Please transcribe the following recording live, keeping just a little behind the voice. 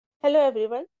Hello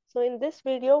everyone. So in this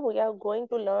video, we are going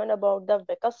to learn about the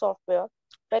weka software.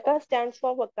 Weka stands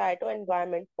for Waikato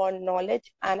Environment for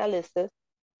Knowledge Analysis.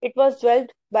 It was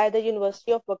developed by the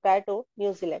University of Waikato,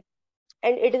 New Zealand,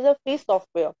 and it is a free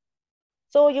software.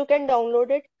 So you can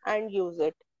download it and use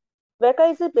it.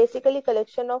 Weka is basically a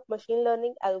collection of machine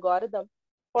learning algorithms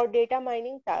for data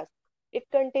mining tasks. It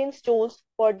contains tools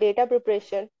for data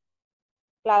preparation,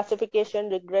 classification,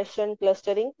 regression,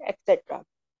 clustering, etc.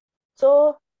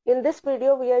 So in this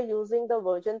video, we are using the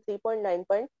version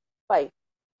 3.9.5.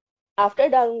 After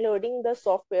downloading the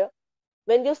software,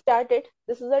 when you start it,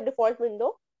 this is the default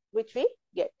window which we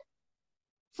get.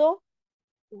 So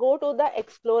go to the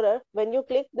Explorer. When you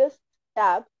click this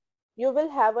tab, you will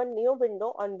have a new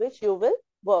window on which you will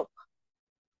work.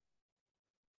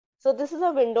 So this is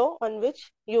a window on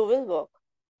which you will work.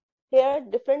 Here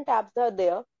different tabs are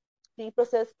there: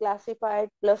 preprocess, classified,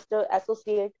 cluster,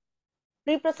 associate.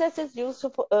 Preprocess is used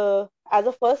as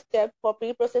a first step for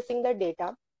preprocessing the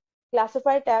data.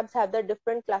 Classified tabs have the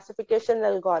different classification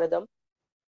algorithm.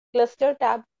 Cluster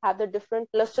tab have the different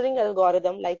clustering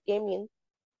algorithm like k-means.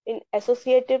 In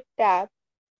associative tab,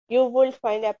 you will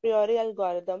find a priori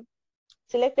algorithm.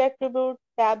 Select attribute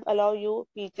tab allow you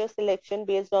feature selection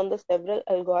based on the several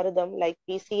algorithm like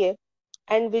PCA.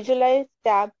 And visualize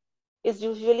tab is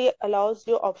usually allows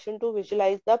you option to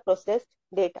visualize the processed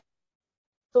data.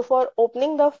 So for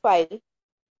opening the file,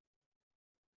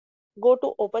 go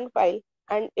to open file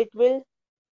and it will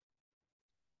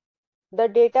the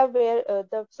data where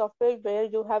the software where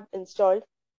you have installed,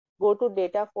 go to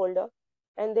data folder,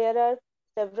 and there are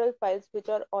several files which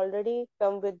are already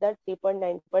come with that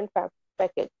 3.9.5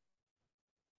 package.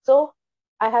 So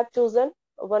I have chosen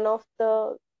one of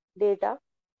the data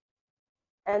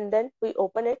and then we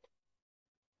open it.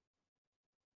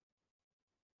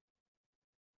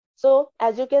 So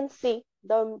as you can see,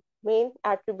 the main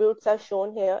attributes are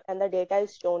shown here and the data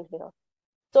is shown here.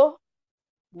 So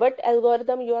what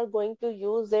algorithm you are going to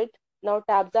use it? Now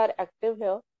tabs are active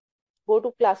here. Go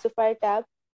to classify tab.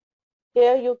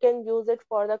 Here you can use it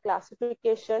for the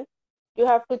classification. You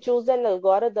have to choose an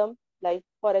algorithm. Like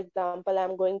for example,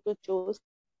 I'm going to choose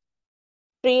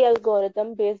tree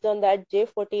algorithm. Based on that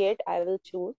J48, I will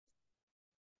choose.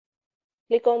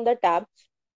 Click on the tabs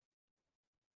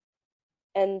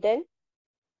and then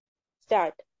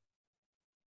start.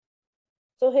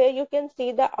 So here you can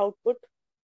see the output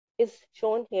is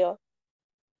shown here.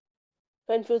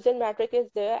 Confusion matrix is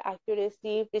there,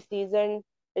 accuracy, precision,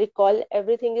 recall,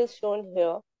 everything is shown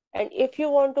here. And if you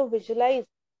want to visualize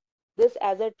this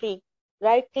as a tree,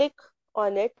 right click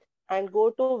on it and go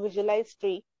to visualize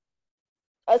tree.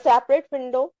 A separate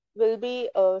window will be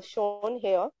shown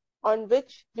here on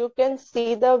which you can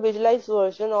see the visualized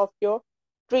version of your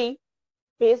tree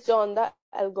based on the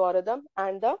algorithm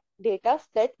and the data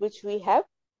set which we have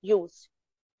used.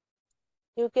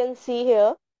 You can see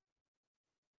here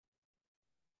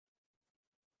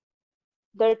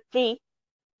the tree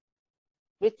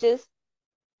which is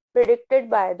predicted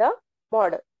by the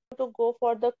model. To go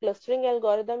for the clustering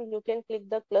algorithm, you can click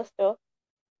the cluster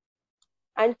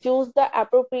and choose the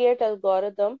appropriate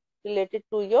algorithm related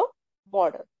to your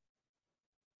model.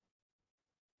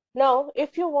 Now,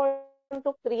 if you want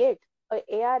to create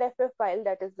a ARFF file,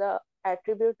 that is the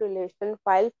attribute relation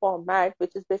file format,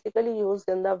 which is basically used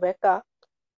in the weka.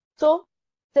 So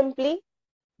simply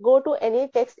go to any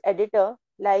text editor.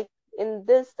 Like in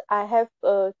this, I have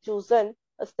chosen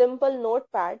a simple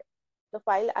notepad. The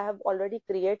file I have already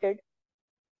created.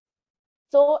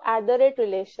 So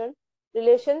relation,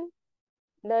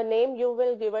 the name you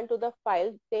will given to the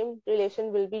file, same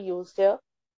relation will be used here.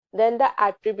 Then the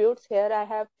attributes, here I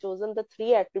have chosen the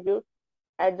three attributes: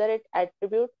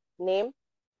 attribute, name,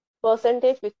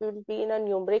 percentage, which will be in a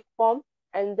numeric form,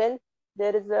 and then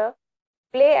there is a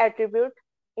play attribute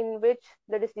in which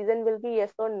the decision will be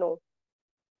yes or no.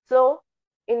 So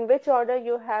in which order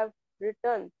you have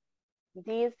written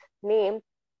these names,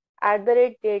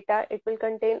 data, it will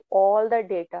contain all the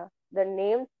data, the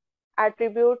name,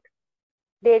 attribute,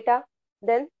 data,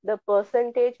 then the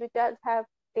percentage which I have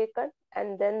taken,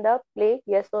 and then the play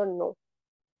yes or no.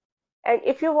 And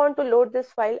if you want to load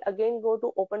this file, again go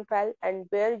to open file, and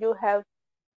where you have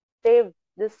saved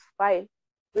this file,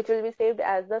 which will be saved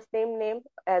as the same name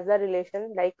as a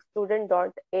relation like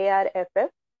student.arff,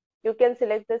 you can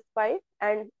select this file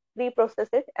and pre-process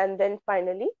it and then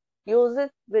finally use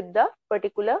it with the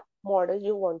particular model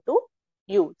you want to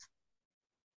use.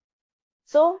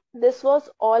 So this was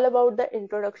all about the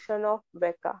introduction of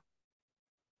weka.